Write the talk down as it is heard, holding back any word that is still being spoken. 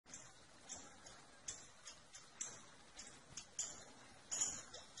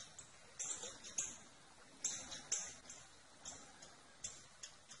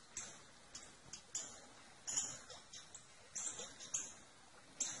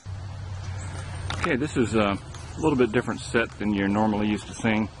Okay, this is a little bit different set than you're normally used to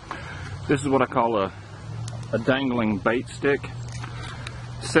seeing. This is what I call a dangling bait stick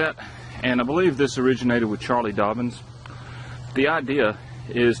set, and I believe this originated with Charlie Dobbins. The idea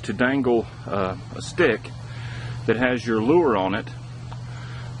is to dangle a stick that has your lure on it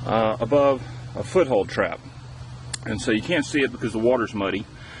above a foothold trap. And so you can't see it because the water's muddy,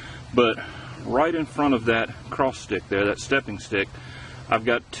 but right in front of that cross stick there, that stepping stick, I've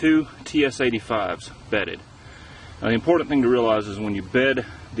got two TS-85s bedded. Now, the important thing to realize is when you bed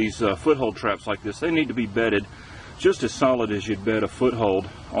these foothold traps like this, they need to be bedded just as solid as you'd bed a foothold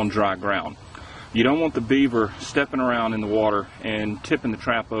on dry ground. You don't want the beaver stepping around in the water and tipping the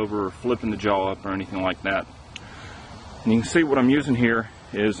trap over or flipping the jaw up or anything like that. And you can see what I'm using here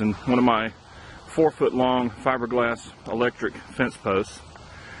is in one of my 4-foot long fiberglass electric fence posts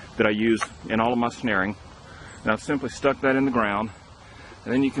that I use in all of my snaring. And I've simply stuck that in the ground.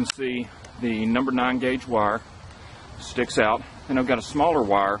 And then you can see the number 9 gauge wire sticks out. And I've got a smaller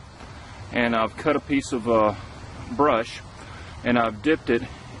wire, and I've cut a piece of brush and I've dipped it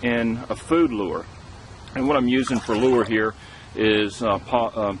in a food lure. And what I'm using for lure here is not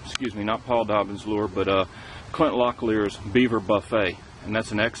Paul Dobbins lure, but Clint Locklear's Beaver Buffet, and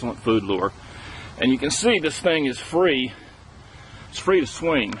that's an excellent food lure. And you can see this thing is free. It's free to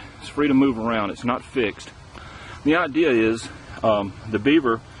swing. It's free to move around. It's not fixed. The idea is the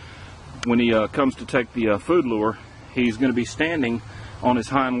beaver, when he comes to take the food lure, he's going to be standing on his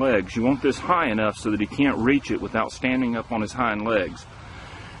hind legs. You want this high enough so that he can't reach it without standing up on his hind legs.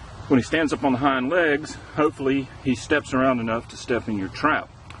 When he stands up on the hind legs, hopefully he steps around enough to step in your trap.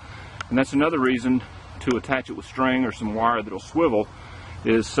 And that's another reason to attach it with string or some wire that'll swivel,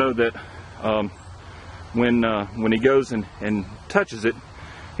 is so that when he goes and touches it,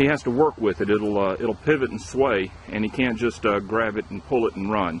 he has to work with it. It'll pivot and sway, and he can't just grab it and pull it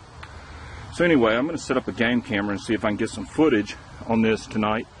and run. So anyway, I'm going to set up a game camera and see if I can get some footage on this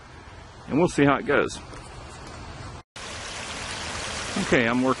tonight, and we'll see how it goes. Okay,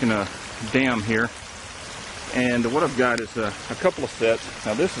 I'm working a dam here, and what I've got is a couple of sets.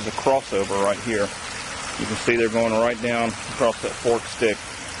 Now this is a crossover right here. You can see they're going right down across that fork stick.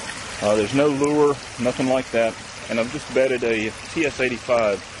 There's no lure, nothing like that, and I've just bedded a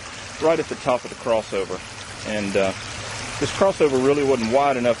TS-85 right at the top of the crossover. And this crossover really wasn't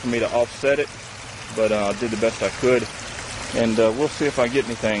wide enough for me to offset it, but I did the best I could, and we'll see if I get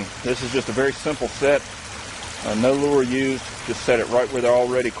anything. This is just a very simple set, no lure used, just set it right where they're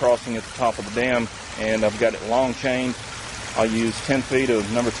already crossing at the top of the dam, and I've got it long chained. I use 10 feet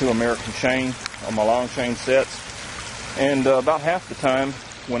of number 2 American chain on my long chain sets, and about half the time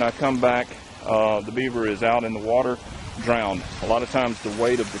when I come back, the beaver is out in the water, drowned. A lot of times the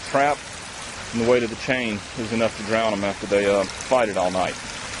weight of the trap and the weight of the chain is enough to drown them after they fight it all night.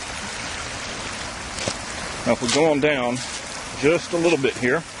 Now if we go on down just a little bit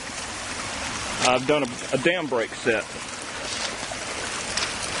here, I've done a dam break set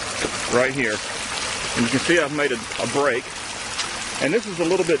right here. And you can see I've made a break. And this is a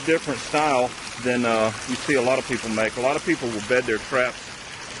little bit different style than you see a lot of people make. A lot of people will bed their traps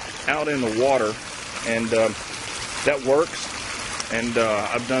out in the water, and that works. And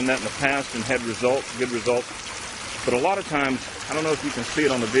I've done that in the past and had results, good results. But a lot of times, I don't know if you can see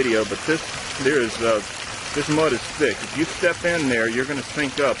it on the video, but this mud is thick. If you step in there, you're going to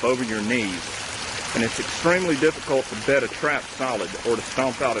sink up over your knees. And it's extremely difficult to bed a trap solid or to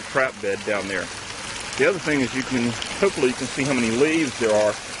stomp out a trap bed down there. The other thing is hopefully you can see how many leaves there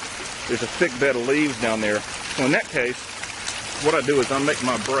are. There's a thick bed of leaves down there. So in that case, what I do is I make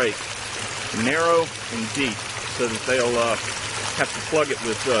my break narrow and deep so that they'll have to plug it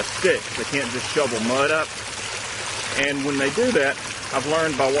with sticks. They can't just shovel mud up. And when they do that, I've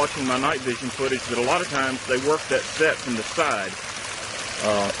learned by watching my night vision footage that a lot of times they work that set from the side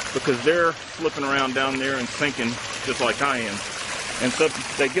because they're slipping around down there and sinking just like I am. And so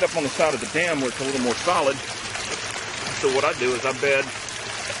they get up on the side of the dam where it's a little more solid. So what I do is I bed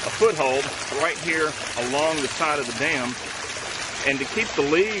a foothold right here along the side of the dam. And to keep the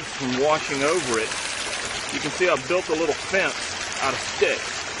leaves from washing over it, you can see I've built a little fence out of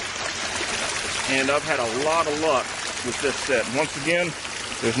sticks. And I've had a lot of luck with this set. And once again,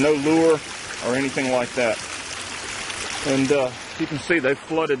 there's no lure or anything like that. And you can see they've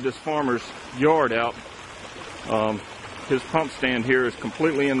flooded this farmer's yard out. His pump stand here is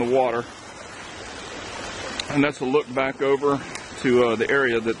completely in the water. And that's a look back over to the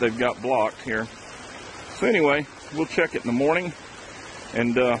area that they've got blocked here. So anyway, we'll check it in the morning,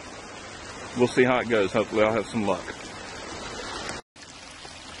 and we'll see how it goes. Hopefully I'll have some luck.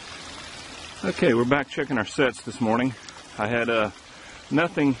 Okay, we're back checking our sets this morning. I had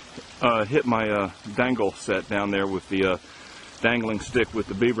Nothing hit my dangle set down there with the dangling stick with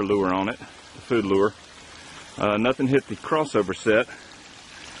the beaver lure on it, the food lure. Nothing hit the crossover set.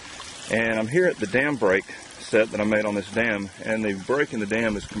 And I'm here at the dam break set that I made on this dam, and the break in the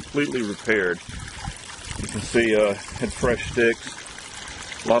dam is completely repaired. You can see had fresh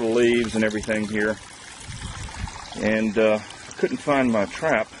sticks, a lot of leaves and everything here. And I couldn't find my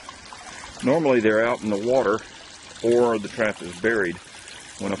trap. Normally they're out in the water or the trap is buried.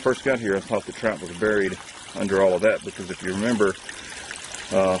 When I first got here I thought the trap was buried under all of that, because if you remember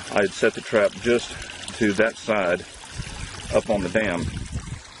I had set the trap just to that side up on the dam.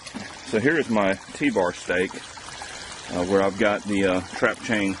 So here is my T-bar stake where I've got the trap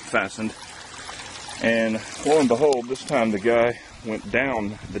chain fastened. And lo and behold, this time the guy went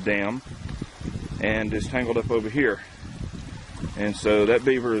down the dam and is tangled up over here. And so that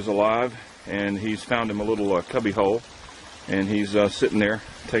beaver is alive, and he's found him a little cubby hole, and he's sitting there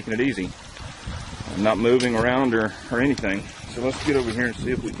taking it easy, not moving around or anything. So let's get over here and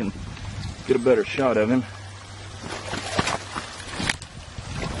see if we can get a better shot of him.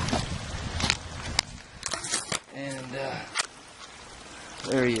 And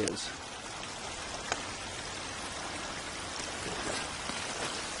there he is.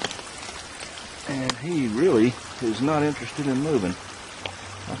 And he really is not interested in moving.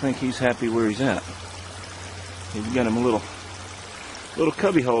 I think he's happy where he's at. He's got him a little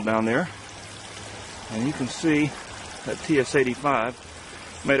cubby hole down there. And you can see that TS-85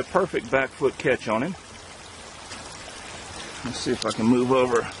 made a perfect back foot catch on him. Let's see if I can move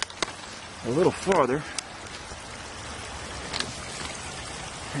over a little farther.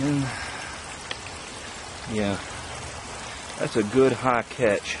 And yeah, that's a good high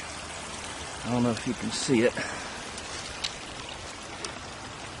catch. I don't know if you can see it.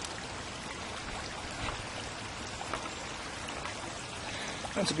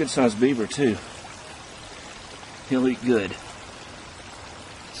 That's a good sized beaver too. He'll eat good.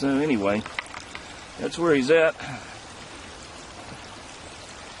 So anyway, that's where he's at.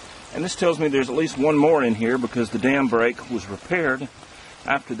 And this tells me there's at least one more in here, because the dam break was repaired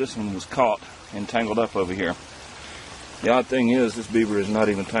after this one was caught and tangled up over here. The odd thing is, this beaver is not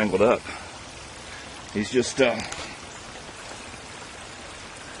even tangled up. He's just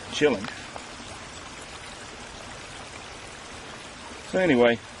chilling. So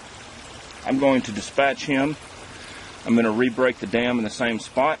anyway, I'm going to dispatch him. I'm going to re-break the dam in the same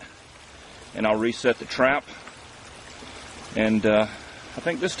spot, and I'll reset the trap. And I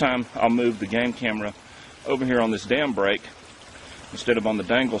think this time I'll move the game camera over here on this dam break instead of on the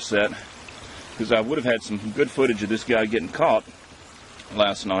dangle set, because I would have had some good footage of this guy getting caught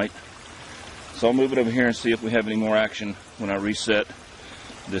last night. So I'll move it over here and see if we have any more action when I reset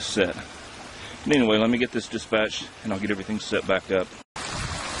this set. But anyway, let me get this dispatched and I'll get everything set back up.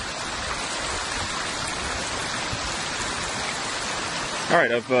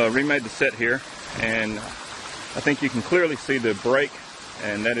 Alright, I've remade the set here, and I think you can clearly see the break,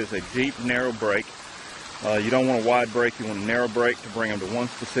 and that is a deep, narrow break. You don't want a wide break, you want a narrow break to bring them to one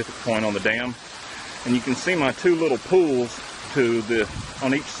specific point on the dam. And you can see my two little pools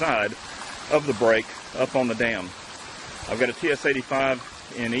on each side of the break up on the dam. I've got a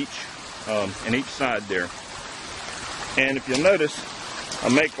TS-85 in each side there. And if you'll notice, I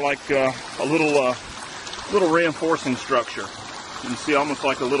make like a little reinforcing structure. You can see almost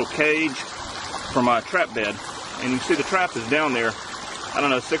like a little cage for my trap bed. And you can see the trap is down there, I don't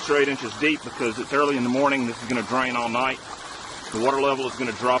know, 6 or 8 inches deep, because it's early in the morning. This is going to drain all night. The water level is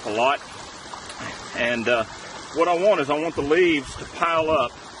going to drop a lot. And what I want is I want the leaves to pile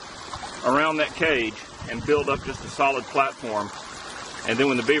up around that cage and build up just a solid platform. And then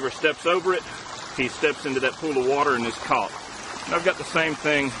when the beaver steps over it, he steps into that pool of water and is caught. And I've got the same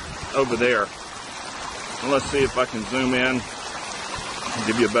thing over there. And let's see if I can zoom in and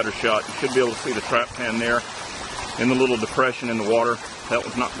give you a better shot. You should be able to see the trap pan there in the little depression in the water. That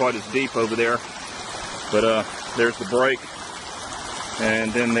was not quite as deep over there. But there's the break.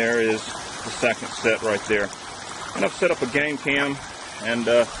 And then there is the second set right there. And I've set up a game cam, and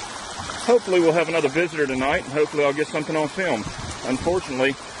hopefully we'll have another visitor tonight, and hopefully I'll get something on film.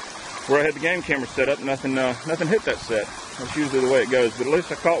 Unfortunately, where I had the game camera set up, nothing hit that set. That's usually the way it goes, but at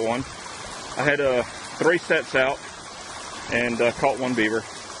least I caught one. I had 3 sets out and caught one beaver.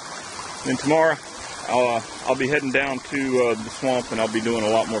 Then tomorrow I'll be heading down to the swamp, and I'll be doing a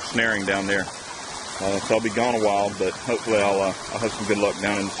lot more snaring down there. So I'll be gone a while, but hopefully I'll have some good luck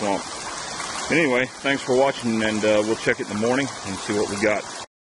down in the swamp. Anyway, thanks for watching, and we'll check it in the morning and see what we got.